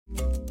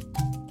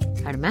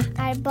Er du med?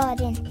 Er det bare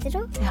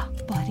intro? Ja,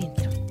 bare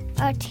intro.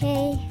 Ok,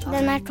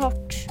 den er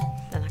kort.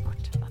 Den er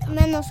kort.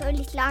 Men også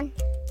litt lang.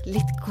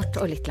 Litt kort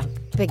og litt lang.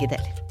 Begge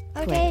deler.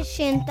 Ok,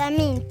 skynd deg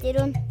med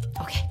introen.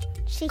 Ok.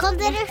 Kan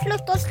dere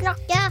slutte å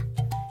snakke?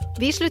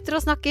 Vi slutter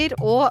å snakke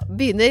og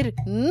begynner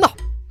nå!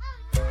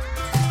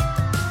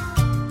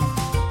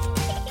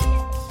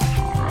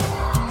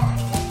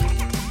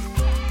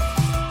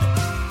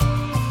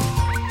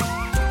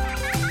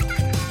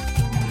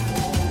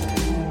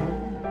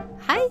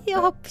 Hei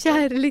og hopp,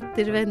 kjære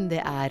lyttervenn. Det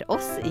er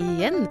oss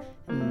igjen.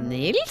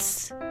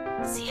 Nils,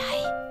 si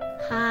hei.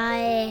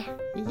 Hei.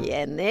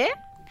 Jenny.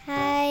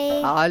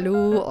 Hei.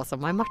 Hallo, også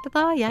meg Marte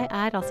da. Jeg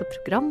er altså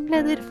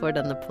programleder for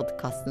denne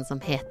podcasten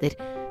som heter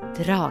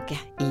Drage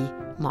i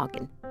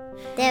magen.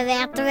 Det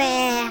vet vi.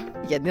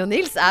 Jenny og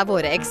Nils er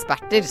våre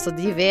eksperter, så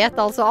de vet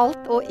altså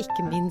alt, og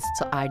ikke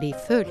minst så er de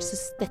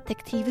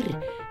følelsesdetektiver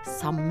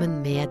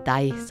sammen med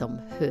deg som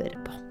hører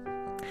på.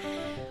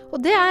 Og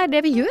det er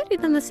det vi gjør i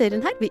denne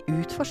serien her. Vi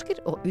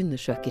utforsker og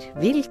undersøker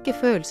hvilke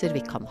følelser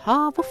vi kan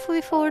ha, hvorfor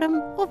vi får dem,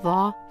 og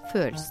hva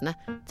følelsene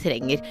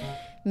trenger.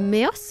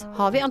 Med oss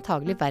har vi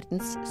antagelig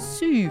verdens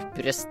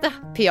supereste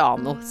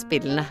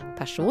pianospillende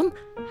person.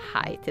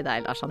 Hei til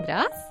deg, Lars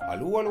Andreas.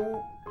 Hallo, hallo.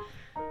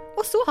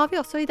 Og så har vi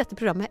også i dette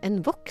programmet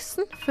en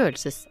voksen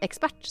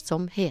følelsesekspert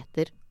som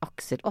heter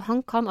Aksel. Og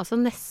han kan altså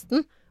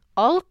nesten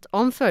alt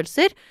om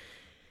følelser.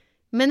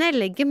 Men jeg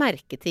legger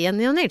merke til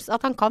Jenny og Nils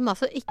at han kan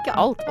altså ikke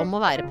alt om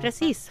å være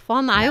presis. For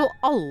han er jo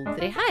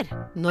aldri her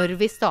når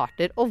vi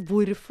starter. Og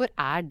hvorfor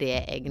er det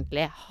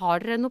egentlig?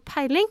 Har dere noe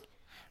peiling?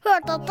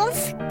 Hørte at han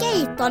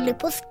skatet litt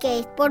på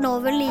skateboard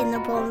over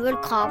lynet på en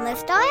vulkan i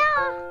sted,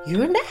 ja.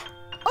 Gjør han det?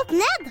 Opp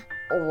ned.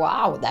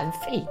 Wow, det er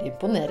veldig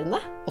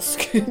imponerende og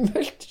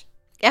skummelt.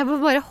 Jeg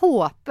må bare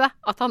håpe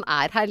at han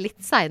er her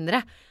litt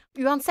senere.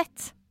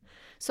 Uansett,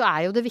 så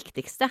er jo det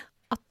viktigste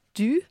at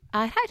du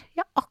er her.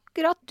 Ja,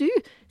 akkurat du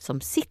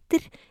som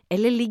sitter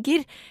eller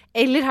ligger,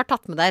 eller har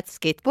tatt med deg et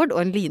skateboard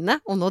og en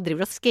line, og nå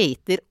driver og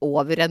skater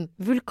over en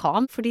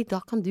vulkan, fordi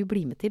da kan du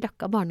bli med til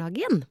Løkka barnehage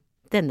igjen.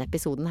 Denne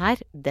episoden her,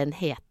 den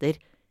heter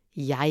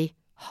Jeg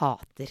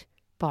hater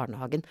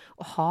barnehagen.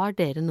 Og har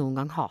dere noen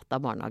gang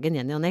hatet barnehagen,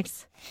 Jenny og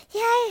Nils?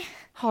 Jeg.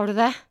 Har du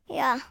det?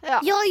 Ja.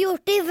 Jeg har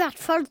gjort det i hvert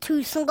fall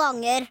 1000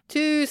 ganger.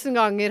 1000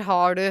 ganger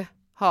har du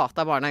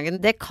hatet barnehagen.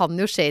 Det kan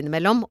jo skje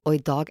innimellom, og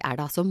i dag er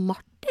det altså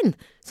Martin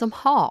som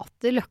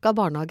hater Løkka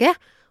barnehage.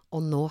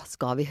 Og nå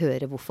skal vi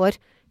høre hvorfor.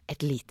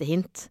 Et lite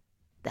hint.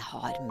 Det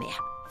har med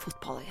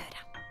fotball å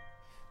gjøre.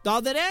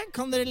 Da dere,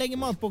 kan dere legge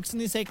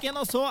matboksen i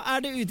sekken, og så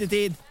er det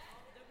utetid.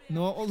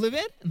 Nå,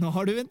 Oliver, nå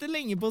har du ventet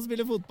lenge på å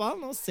spille fotball.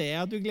 Nå ser jeg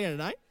at du gleder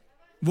deg.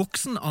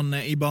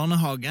 Voksen-Anne i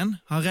barnehagen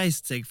har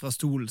reist seg fra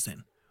stolen sin,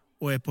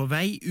 og er på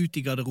vei ut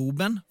i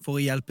garderoben for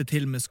å hjelpe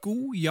til med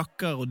sko,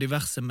 jakker og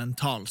diverse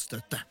mental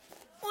støtte.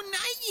 Å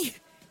nei!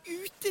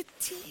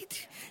 Utetid!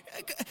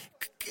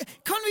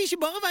 Kan vi ikke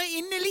bare være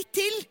inne litt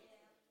til?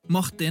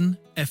 Martin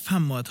er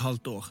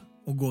 5,5 år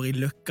og går i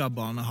Løkka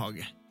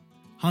barnehage.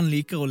 Han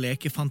liker å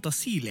leke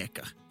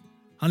fantasileker.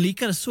 Han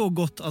liker det så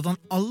godt at han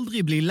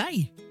aldri blir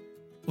lei.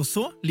 Og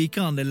så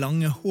liker han det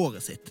lange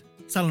håret sitt,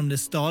 selv om det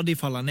stadig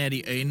faller ned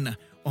i øynene,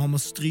 og han må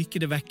stryke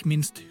det vekk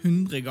minst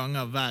 100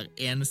 ganger hver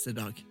eneste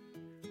dag.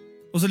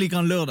 Og så liker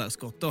han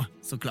lørdagsgodt da,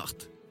 så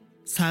klart.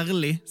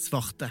 Særlig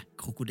svarte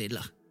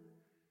krokodiller.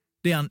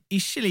 Det han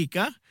ikke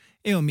liker,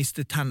 er å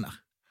miste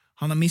tenner.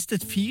 Han har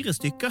mistet 4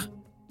 stykker.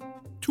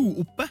 2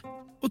 oppe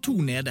og 2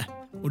 nede,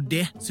 og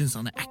det synes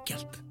han er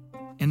ekkelt.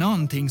 En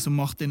annen ting som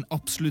Martin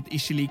absolutt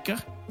ikke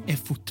liker, er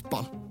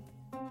fotball.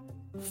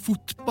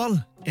 Fotball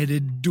er det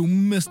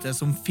dummeste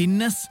som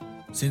finnes,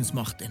 synes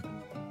Martin.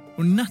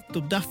 Og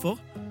nettopp derfor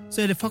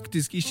så er det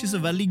faktisk ikke så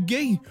veldig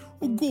gøy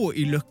å gå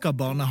i Løkka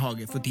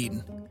barnehage for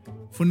tiden.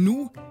 For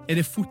nå er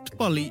det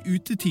fotball i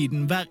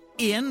utetiden hver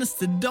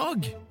eneste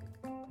dag.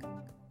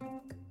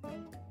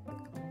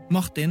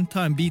 Martin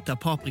tar en bit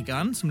av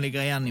paprikaen som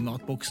ligger igjen i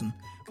matboksen,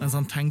 mens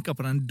han tenker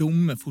på den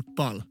dumme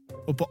fotballen,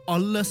 og på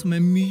alle som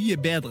er mye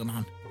bedre enn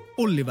han.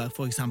 Oliver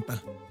for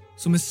eksempel,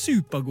 som er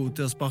supergod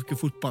til å sparke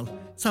fotball,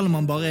 selv om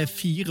han bare er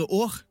 4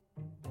 år.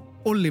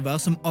 Oliver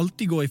som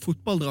alltid går i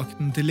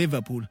fotballdrakten til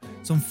Liverpool,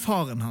 som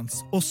faren hans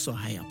også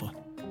heier på.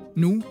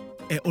 Nå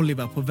er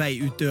Oliver på vei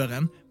ut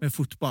døren med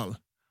fotballen.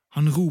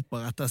 Han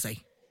roper etter seg.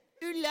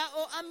 Ulla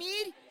og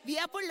Amir, vi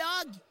er på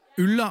lag!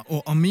 Ulla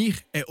og Amir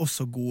er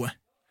også gode.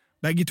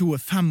 Begge to er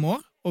 5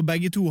 år, og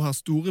begge to har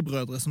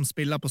storebrødre som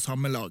spiller på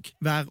samme lag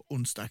hver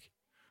onsdag.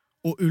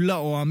 Og Ulla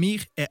og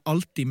Amir er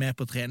alltid med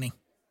på trening.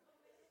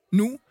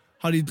 Nå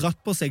har de dratt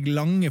på seg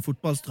lange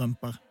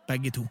fotballstrømper,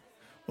 begge to,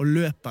 og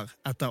løper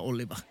etter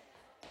Oliver.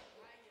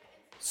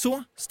 Så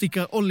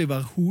stikker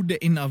Oliver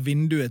hodet inn av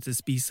vinduet til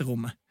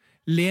spiserommet,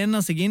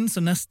 lener seg inn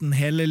så nesten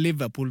hele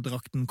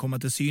Liverpool-drakten kommer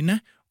til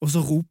syne, og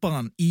så roper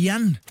han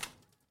igjen.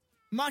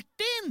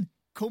 Martin,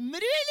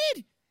 kommer du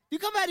eller? Du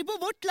kan være på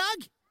vårt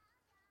lag!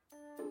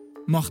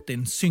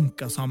 Martin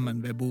synker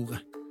sammen ved bordet.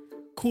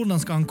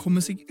 Hvordan skal han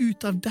komme seg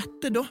ut av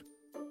dette da?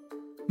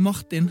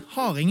 Martin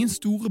har ingen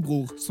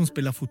storebror som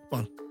spiller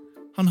fotball,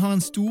 Han har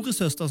en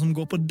storesøster som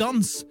går på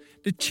dans.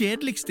 Det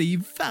kjedeligste i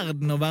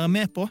verden å være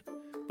med på.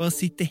 Bare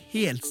sitte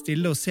helt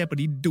stille og se på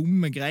de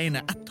dumme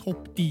greiene. Ett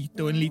hopp dit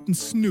og en liten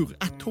snurr.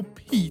 Ett hopp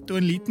hit og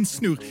en liten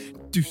snurr.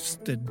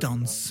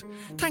 Dustedans.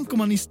 Tenk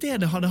om han i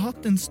stedet hadde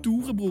hatt en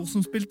storebror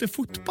som spilte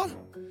fotball.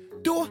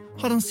 Da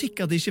hadde han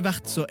sikkert ikke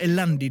vært så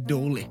elendig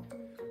dårlig.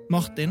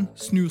 Martin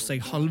snur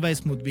seg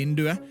halvveis mot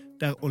vinduet,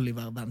 der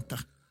Oliver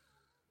venter.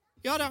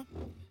 Ja da,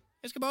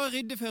 jeg skal bare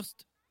rydde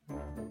først.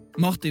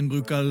 Martin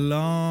bruker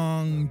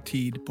lang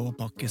tid på å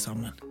pakke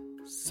sammen.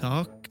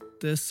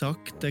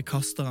 Sakte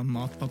kaster han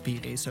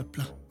matpapiret i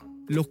søpla.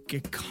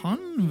 Lokket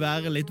kan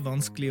være litt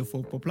vanskelig å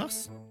få på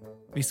plass,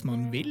 hvis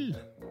man vil.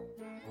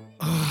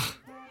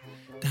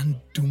 Den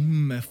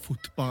dumme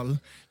fotballen.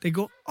 Det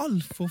går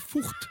alt for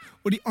fort,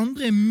 og de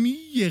andre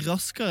mye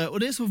raskere,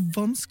 og det så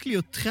vanskelig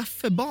å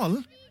treffe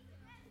ballen.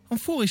 Han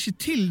får ikke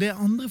til det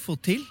andre får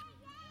til.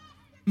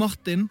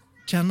 Martin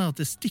kjenner at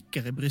det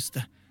stikker i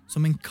brystet,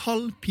 som en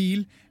kald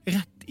pil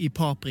rett i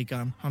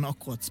paprikaen han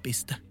akkurat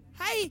spiste.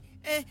 Hei,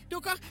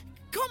 dere,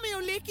 kom med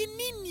å leke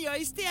ninja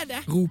i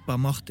stedet.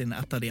 Roper Martin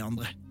etter de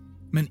andre,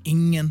 men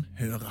ingen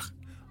hører.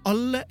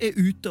 Alle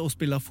ute og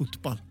spiller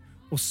fotball,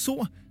 og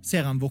så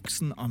ser han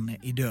voksen Anne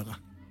i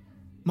døra.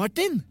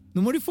 Martin,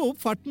 nå må du få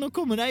opp farten og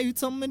komme deg ut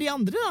sammen med de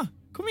andre da.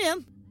 Kom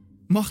igjen.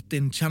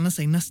 Martin kjenner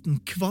seg nesten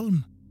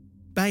kvalm.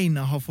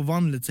 Beina har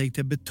forvandlet seg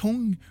til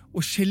betong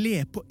og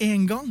gelé på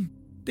en gang.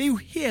 Det jo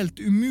helt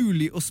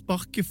umulig å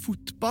sparke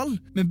fotball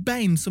med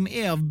bein som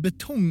av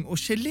betong og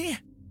gelé.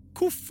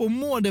 Hvorfor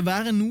må det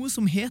være noe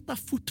som heter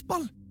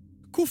fotball?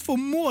 Hvorfor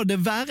må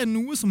det være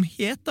noe som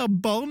heter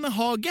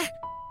barnehage?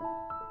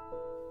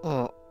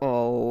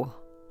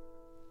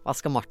 Hva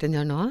skal Martin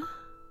gjøre nå?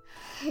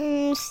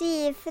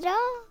 Si ifra.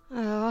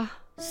 Ja.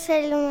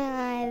 Selv om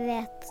jeg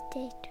vet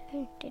det.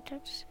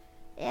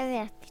 Jeg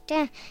vet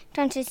ikke.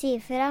 Kanskje si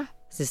ifra.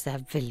 Synes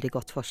det veldig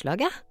godt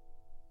forslag, jeg.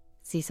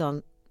 Si sånn,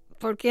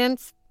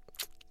 folkens,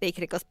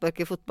 liker ikke å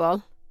sparke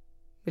fotball.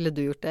 Ville du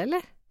gjort det,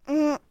 eller?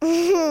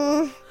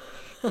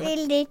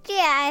 Vil ikke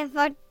jeg,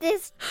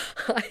 faktisk.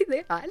 Nei,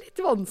 det litt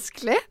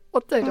vanskelig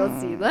å tørre å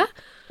si det.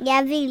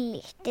 Jeg vil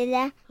ikke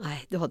det. Nei,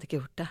 du hadde ikke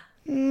gjort det.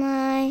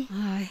 Nei.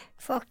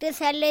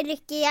 Faktisk heller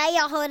ikke jeg.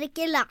 Jeg har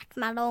ikke lært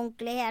meg det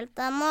ordentlig helt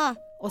ennå.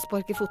 Å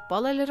sparke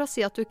fotball, eller å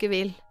si at du ikke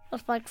vil?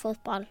 Å sparke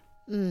fotball.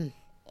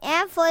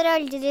 Jeg får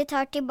aldri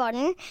tak i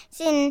ballen,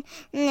 siden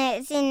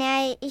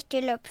jeg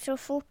ikke løper så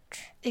fort.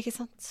 Ikke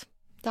sant?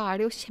 Da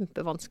det jo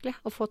kjempevanskelig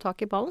å få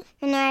tak i ballen.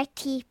 Men når jeg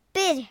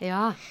keeper,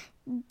 ja.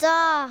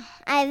 Da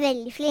jeg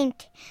veldig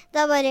flink.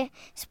 Da bare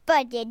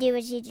sparker de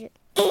og sier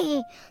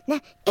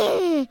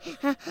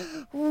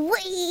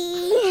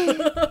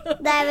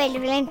Da jeg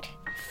veldig flink.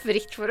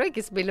 Fritt for å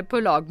ikke spille på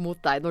lag mot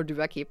deg når du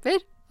keeper.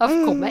 Da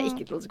kommer jeg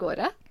ikke til å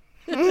score.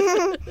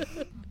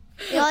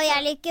 Ja, jeg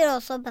liker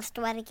også best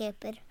å være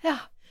keeper.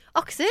 Ja.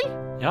 Aksel,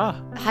 ja.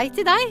 Hei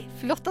til deg.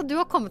 Flott at du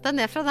har kommet deg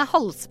ned fra det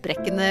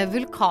halsbrekkende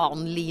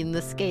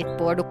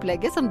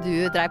vulkanline-skateboard-opplegget som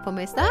du drev på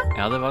med i sted.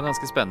 Ja, det var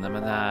ganske spennende,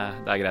 men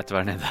det greit å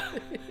være nede.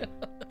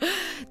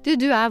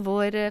 Du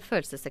vår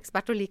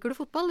følelsesekspert, og liker du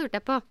fotball, lurte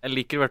jeg på? Jeg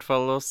liker i hvert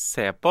fall å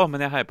se på,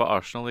 men jeg heier på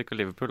Arsenal, ikke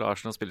Liverpool.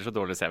 Arsenal spiller så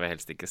dårlig, så jeg vil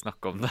helst ikke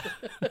snakke om det.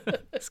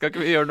 Skal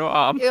ikke vi gjøre noe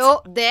annet? Jo,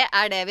 det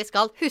det vi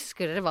skal.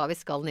 Husker dere hva vi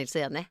skal, Nils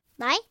og Jenny?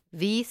 Nei.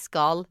 Vi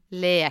skal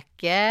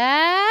leke...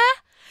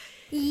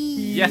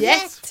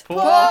 Gjett på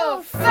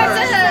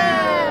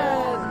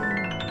følelsen!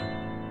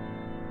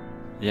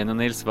 Jenny og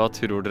Nils, hva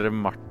tror dere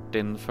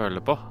Martin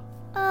føler på?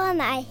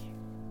 Nei.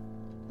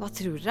 Hva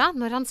tror dere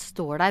når han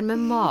står der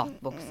med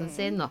matboksen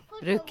sin og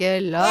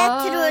bruker lag?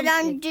 Jeg tror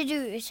han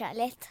druer seg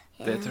litt.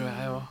 Det tror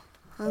jeg også.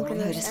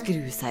 Han høres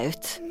grue seg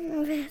ut.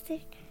 Jeg vet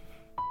ikke.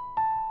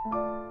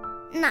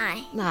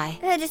 Nei.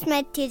 Høres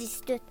mer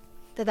trist ut.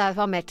 Det der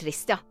var mer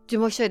trist, ja.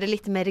 Du må kjøre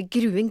litt mer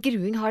gruing.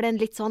 Gruing har den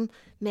litt sånn,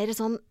 mer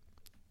sånn...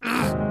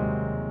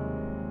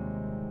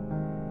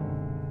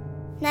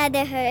 Nei,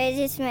 det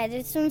høres mer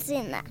ut som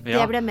sinne. Ja.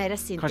 Det ble mer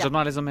sint, Kanskje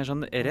han liksom mer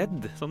sånn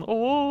redd? Sånn,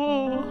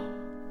 ååå.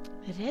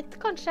 Redd,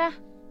 kanskje?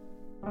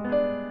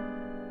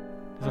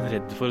 Sånn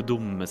redd for å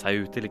dumme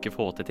seg ut eller ikke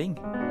få til ting.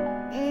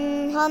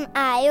 Han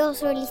jo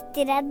også litt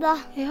redd, da.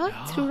 Ja,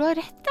 tror du har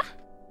rett, da.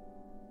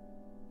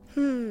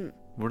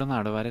 Hvordan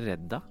det å være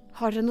redd, da?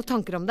 Har dere noen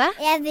tanker om det?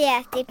 Jeg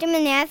vet ikke,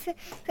 men jeg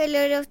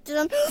føler ofte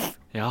sånn...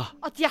 Ja.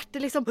 At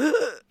hjertet liksom...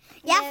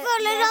 Jeg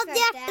føler at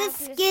hjertet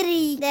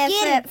skriker.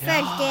 Det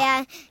følte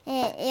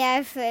jeg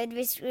før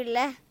vi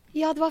skulle.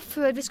 Ja, det var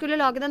før vi skulle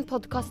lage den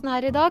podcasten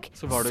her i dag.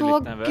 Så var du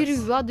litt nervøs.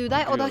 Grua du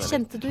deg, og da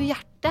kjente du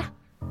hjertet.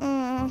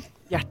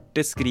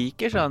 Hjertet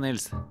skriker, sa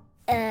Nils.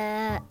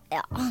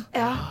 Ja.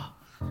 Jeg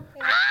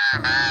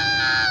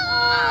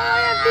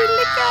vil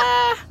ikke!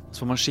 Så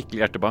får man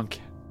skikkelig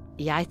hjertebank.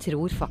 Jeg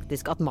tror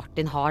faktisk at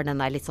Martin har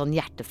den der litt sånn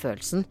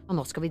hjertefølelsen. Og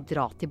nå skal vi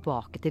dra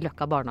tilbake til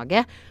Løkka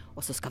barnehage,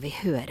 og så skal vi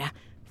høre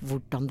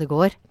hvordan det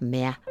går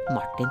med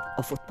Martin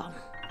og fotballen.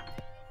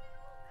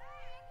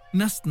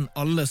 Nesten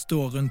alle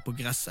står rundt på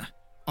gresset.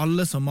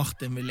 Alle som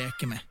Martin vil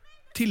leke med.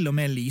 Til og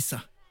med Lisa.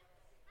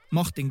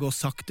 Martin går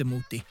sakte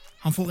mot dem.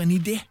 Han får en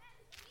idé.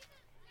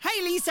 Hei,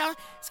 Hei, Lisa!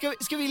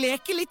 Skal vi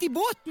leke litt i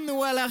båten nå,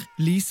 eller?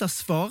 Lisa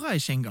svarer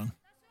ikke engang.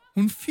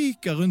 Hun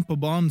fyker rundt på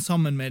banen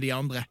sammen med de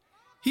andre.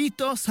 Hit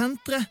da,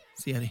 sentre,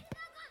 sier de.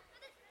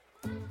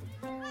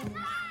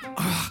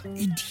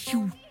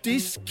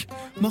 Idiotisk!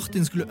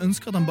 Martin skulle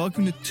ønske at han bare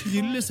kunne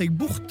trylle seg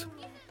bort.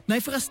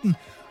 Nei, forresten,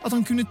 at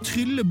han kunne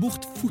trylle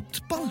bort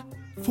fotball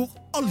for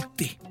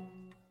alltid.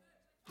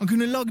 Han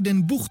kunne lagd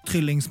en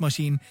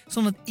borttryllingsmaskin,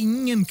 sånn at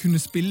ingen kunne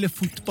spille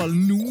fotball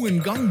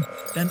noen gang.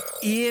 Den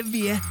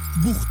evige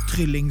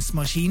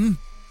borttryllingsmaskinen.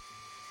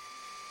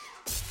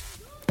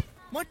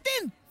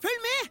 Martin, følg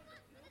med!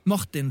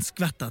 Martin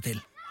skvetter til.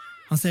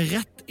 Han ser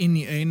rett inn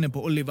i øynene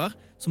på Oliver,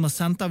 som har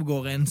sendt av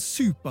gårde en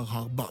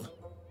superhard ball.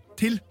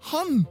 Til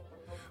han!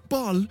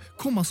 Ballen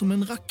kommer som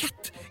en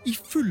rakett i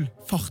full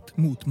fart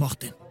mot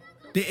Martin.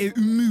 Det er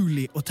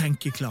umulig å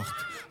tenke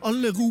klart.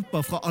 Alle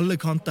roper fra alle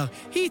kanter.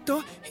 Hit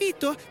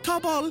da, ta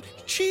ballen,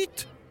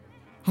 skyt!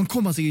 Han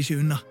kommer seg ikke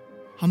unna.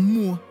 Han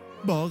må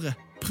bare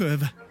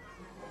prøve.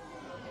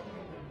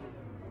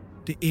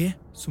 Det er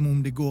som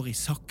om det går i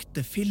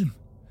sakte film.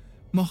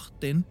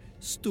 Martin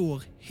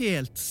står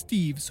helt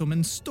stiv som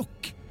en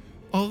stokk.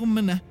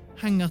 Armene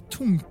henger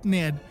tungt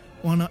ned,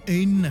 og han har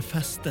øynene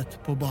festet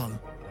på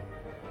ballen.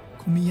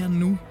 Kom igjen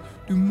nå,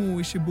 du må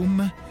ikke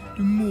bomme.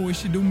 Du må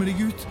ikke dumme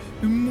deg ut.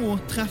 Du må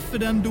treffe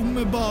den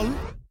dumme ballen.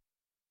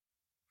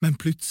 Men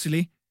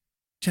plutselig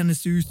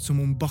kjennes det ut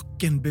som om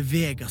bakken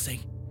beveger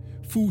seg.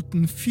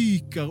 Foten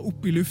fyker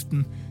opp i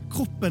luften,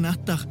 kroppen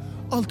etter.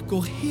 Alt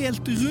går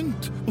helt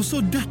rundt, og så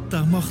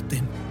detter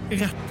Martin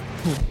rett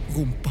på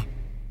rumpa.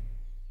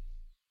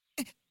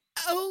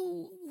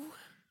 Au!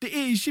 Det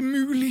er ikke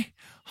mulig.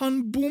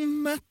 Han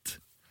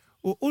bommet.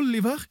 Og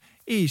Oliver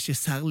er ikke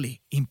særlig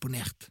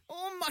imponert.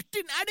 Å,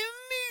 Martin, er det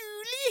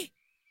mulig?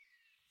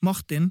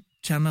 Martin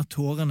kjenner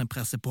tårene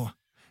presse på.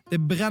 Det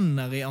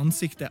brenner i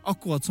ansiktet,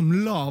 akkurat som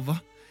lava.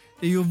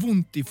 Det gjør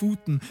vondt i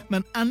foten,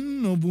 men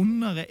enda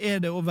vondere er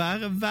det å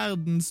være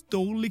verdens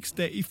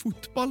dårligste i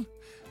fotball.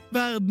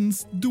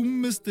 Verdens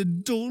dummeste,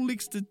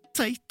 dårligste,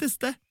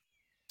 teiteste.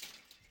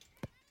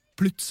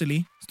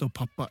 Plutselig står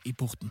pappa i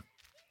porten.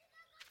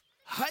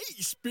 Hei,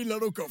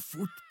 spiller dere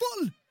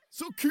fotball?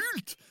 Så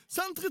kult!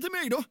 Sentre til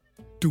meg, da!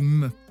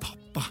 Dumme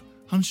pappa.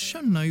 Han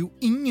skjønner jo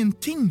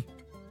ingenting.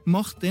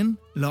 Martin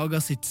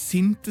lager sitt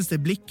sinteste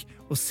blikk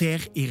og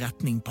ser i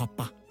retning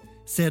pappa.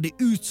 Ser det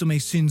ut som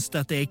jeg syns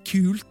dette er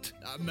kult?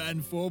 Ja, men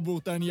få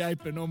bort den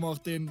geipen nå,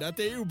 Martin.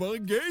 Dette er jo bare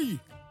gøy!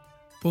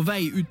 På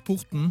vei ut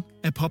porten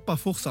er pappa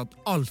fortsatt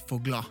alt for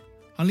glad.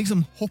 Han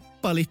liksom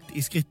hopper litt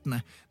i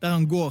skrittene, der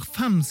han går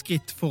 5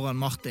 skritt foran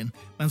Martin,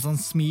 mens han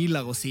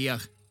smiler og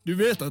sier: Du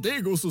vet at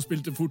jeg også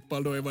spilte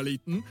fotball da jeg var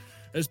liten?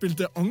 Jeg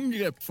spilte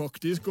angrep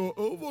faktisk,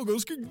 og var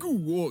ganske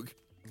god også.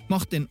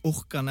 Martin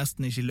orker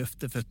nesten ikke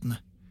løfte føttene.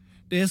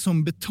 Det er som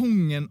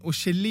betongen og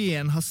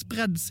geleen har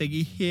spredd seg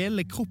i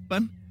hele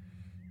kroppen.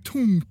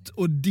 Tungt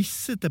og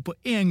dissete på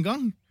en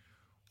gang.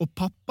 Og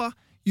pappa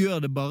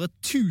gjør det bare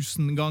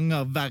 1000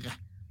 ganger verre.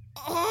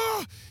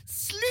 Åh,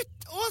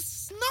 slutt å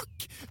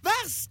snakke!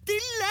 Vær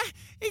stille!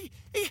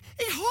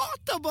 Jeg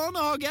hater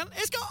barnehagen!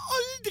 Jeg skal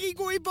aldri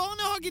gå i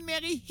barnehagen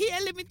mer i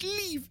hele mitt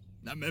liv!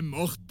 Nei, men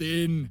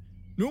Martin,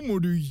 nå må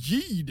du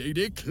gi deg.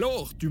 Det er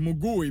klart du må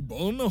gå i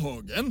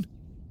barnehagen.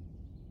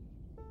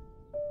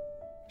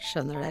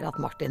 Skjønner dere at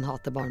Martin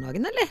hater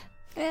barnehagen, eller?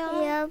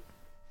 Ja.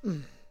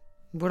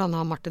 Hvordan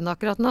har Martin det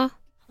akkurat nå?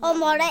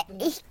 Han har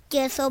det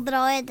ikke så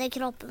bra inni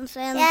kroppen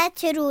sin. Jeg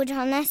tror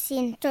han er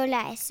sint og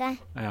lei seg.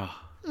 Ja,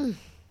 det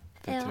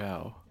tror jeg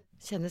også.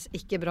 Kjennes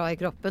ikke bra i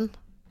kroppen.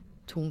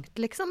 Tungt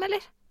liksom,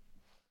 eller?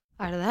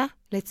 Er det det?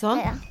 Litt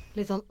sånn? Ja.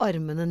 Litt sånn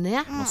armene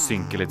ned? Må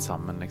synke litt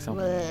sammen, liksom.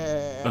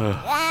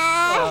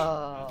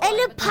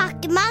 Eller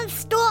pakker man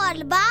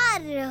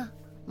stålbær?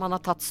 Man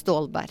har tatt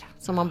stålbær,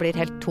 så man blir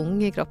helt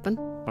tung i kroppen.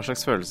 Hva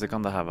slags følelse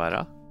kan det her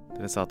være?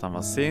 Dere sa at han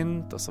var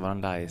sint, og så var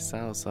han lei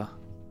seg, og så...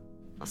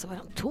 Og så var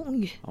han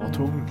tung. Han var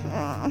tung.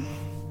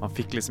 Man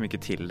fikk liksom ikke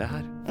til det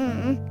her.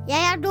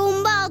 Jeg er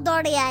dum og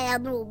dårlig, jeg er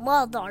dum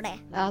og dårlig.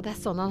 Ja, det er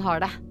sånn han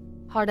har det.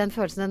 Har den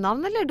følelsen et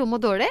navn, eller dum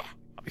og dårlig?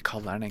 Vi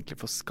kaller den egentlig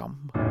for skam.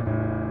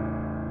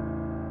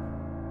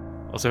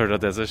 Og så hører dere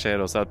at det som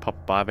skjer også er at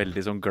pappa er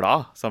veldig sånn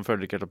glad, så han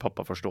føler ikke helt at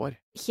pappa forstår.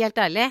 Helt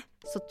ærlig,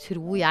 så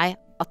tror jeg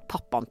at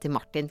pappaen til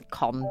Martin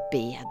kan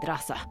bedre,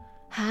 altså.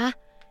 Hæ?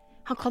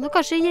 Han kan jo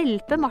kanskje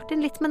hjelpe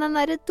Martin litt med den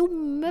der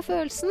dumme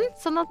følelsen,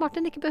 sånn at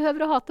Martin ikke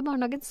behøver å hate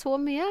barnehagen så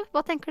mye.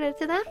 Hva tenker dere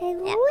til det?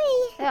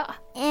 Ja.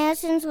 Jeg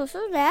synes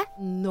også det.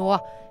 Nå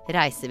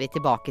reiser vi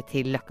tilbake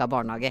til Løkka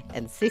barnehage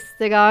en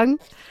siste gang,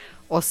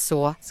 og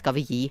så skal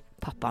vi gi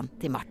pappaen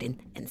til Martin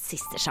en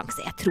siste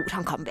sjanse. Jeg tror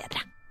han kan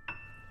bedre.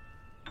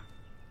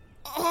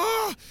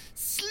 Åh,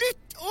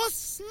 slutt å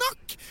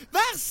snakke!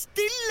 Vær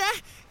stille!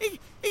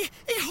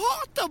 Jeg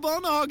hater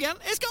barnehagen!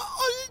 Jeg skal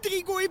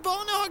aldri gå i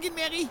barnehagen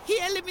mer i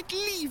hele mitt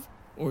liv!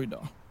 Oi da,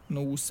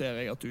 nå ser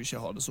jeg at du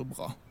ikke har det så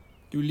bra.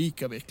 Du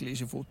liker virkelig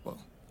ikke fotball.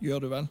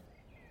 Gjør du vel?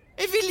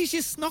 Jeg vil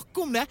ikke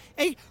snakke om det!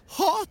 Jeg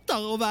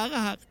hater å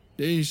være her!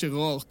 Det er ikke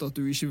rart at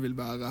du ikke vil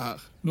være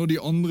her. Når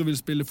de andre vil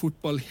spille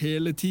fotball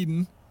hele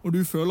tiden, og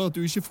du føler at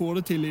du ikke får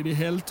det til i det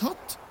hele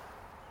tatt.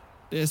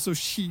 Det så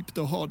kjipt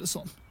å ha det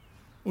sånn,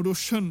 og da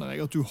skjønner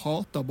jeg at du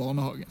hater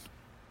barnehagen.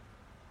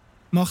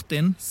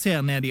 Martin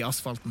ser ned i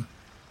asfalten.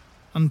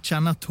 Han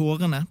kjenner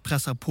tårene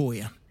presser på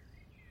igjen.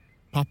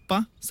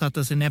 Pappa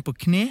setter seg ned på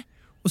kne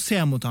og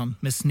ser mot han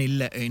med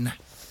snille øyne.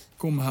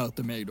 Kom her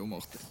til meg da,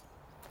 Martin.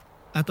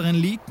 Etter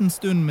en liten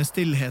stund med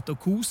stillhet og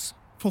kos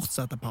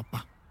fortsetter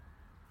pappa.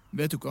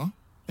 Vet du hva?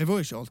 Jeg var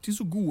ikke alltid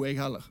så god jeg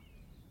heller.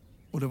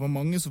 Og det var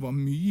mange som var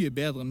mye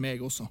bedre enn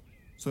meg også,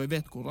 så jeg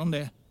vet hvordan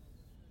det er.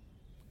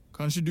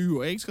 Kanskje du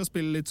og jeg skal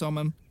spille litt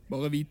sammen,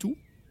 bare vi to?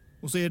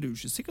 Og så er det jo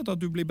ikke sikkert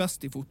at du blir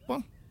best i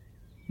fotball.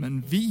 Men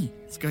vi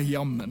skal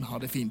jammen ha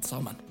det fint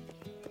sammen.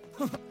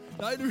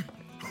 Nei, du.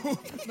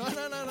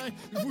 Nei.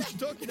 Du får ikke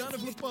tak i denne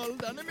fotballen.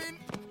 Den er min.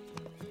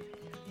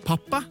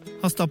 Pappa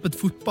har stappet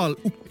fotball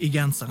opp i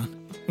genseren,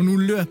 og nå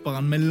løper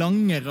han med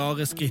lange,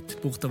 rare skritt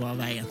bortover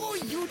veien.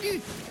 Jo, du.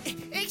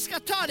 Jeg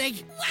skal ta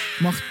deg.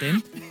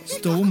 Martin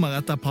stormer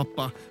etter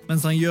pappa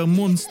mens han gjør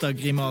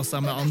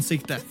monstergrimaser med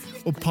ansiktet,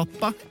 og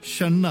pappa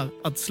skjønner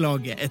at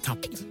slaget er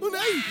tapt.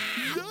 Nei!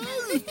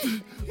 Hjelp!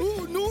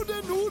 Nåde!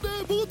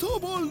 Bare ta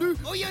ballen, du!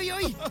 Oi!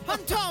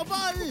 Han tar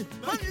ballen!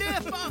 Han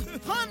løper!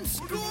 Han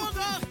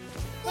skårer!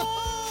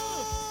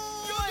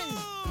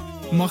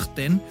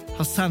 Martin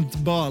har sendt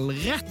ballen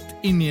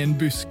rett inn i en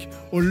busk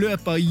og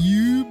løper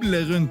juble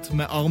rundt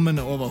med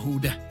armene over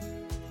hodet.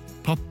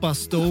 Pappa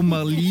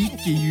stormer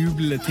like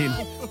jublende til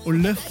og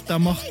løfter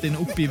Martin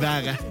opp i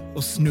været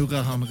og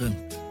snurrer han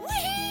rundt.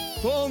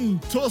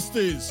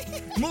 Fantastisk!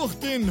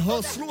 Martin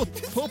har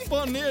slått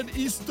pappa ned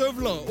i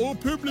støvler, og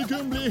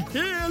publikum blir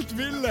helt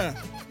ville.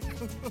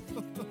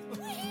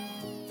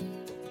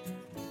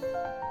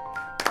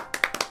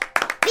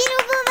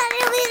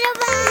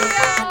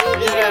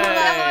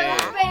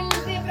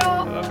 Veldig bra!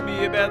 Det var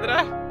mye bedre.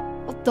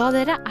 Og da,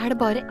 dere, er det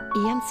bare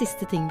én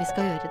siste ting vi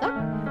skal gjøre i dag.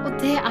 Og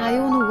det er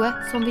jo noe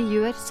som vi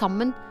gjør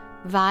sammen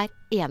hver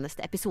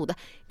eneste episode.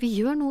 Vi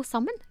gjør noe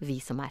sammen, vi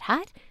som er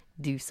her,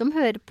 du som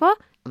hører på,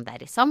 om det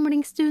er i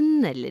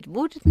samlingsstunden eller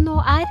hvor det nå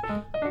er.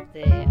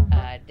 Det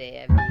er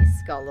det vi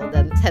skal, og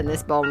den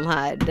tennisballen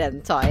her, den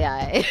tar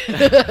jeg.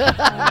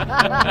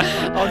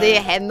 Og de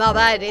hendene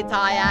der, de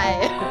tar jeg.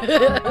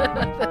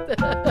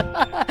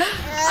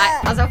 Nei,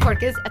 altså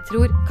folkens, jeg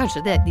tror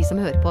kanskje de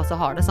som hører på også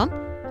har det sånn.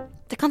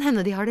 Det kan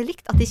hende de har det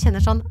likt, at de kjenner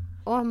sånn,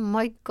 oh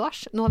my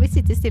gosh, nå har vi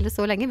sittet stille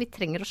så lenge, vi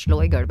trenger å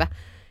slå i gulvet.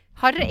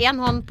 Har dere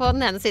en hånd på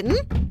den ene siden?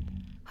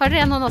 Har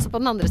dere en hånd også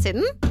på den andre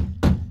siden?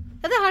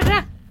 Ja, det har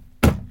dere.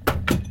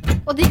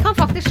 Og de kan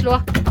faktisk slå.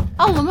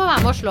 Alle må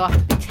være med å slå.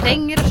 Vi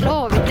trenger å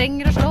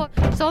slå.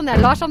 Sånn, ja,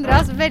 Lars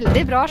Andreas,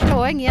 veldig bra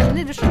slåing.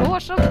 Jenny, du slår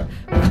så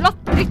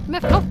flott rytme,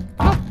 flott.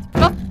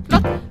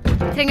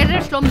 Trenger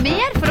dere slå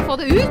mer for å få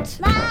det ut?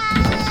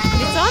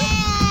 Litt sånn.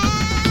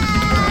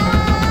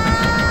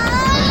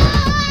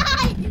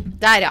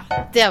 Der, ja.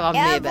 Det var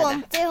mye bedre. Jeg har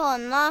vondt i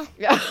hånda.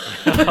 Ja,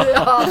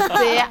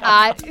 det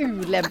er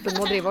ulempen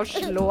med å drive og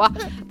slå.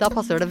 Da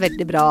passer det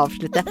veldig bra å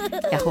avslutte.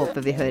 Jeg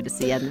håper vi høres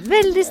igjen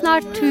veldig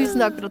snart.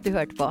 Tusen takk for at du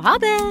hørte på. Ha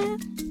det!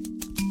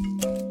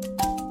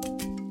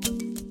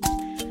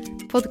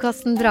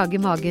 Podcasten Drage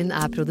i magen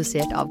er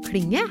produsert av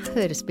Klynge.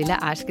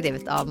 Hørespillet er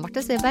skrevet av Marte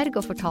Seberg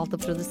og fortalt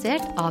og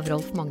produsert av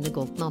Rolf Magne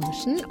Golten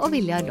Andersen og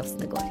Vilja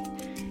Losnegård.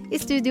 I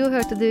studio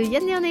hørte du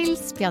Jenny og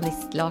Nils,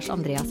 pianist Lars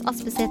Andreas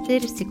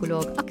Aspesæter,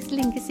 psykolog Aksel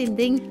Inge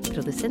Sinding,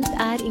 produsent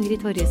er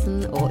Ingrid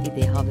Torjesen, og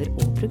idéhaver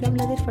og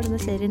programleder for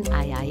denne serien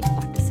er jeg,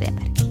 Marte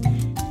Seberg.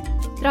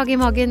 Drage i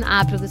magen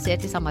er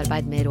produsert i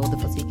samarbeid med Rådet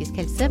for psykisk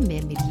helse,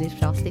 med midler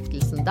fra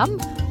Stiftelsen DAM,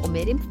 og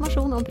mer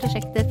informasjon om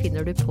prosjektet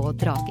finner du på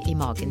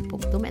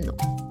drageimagen.no.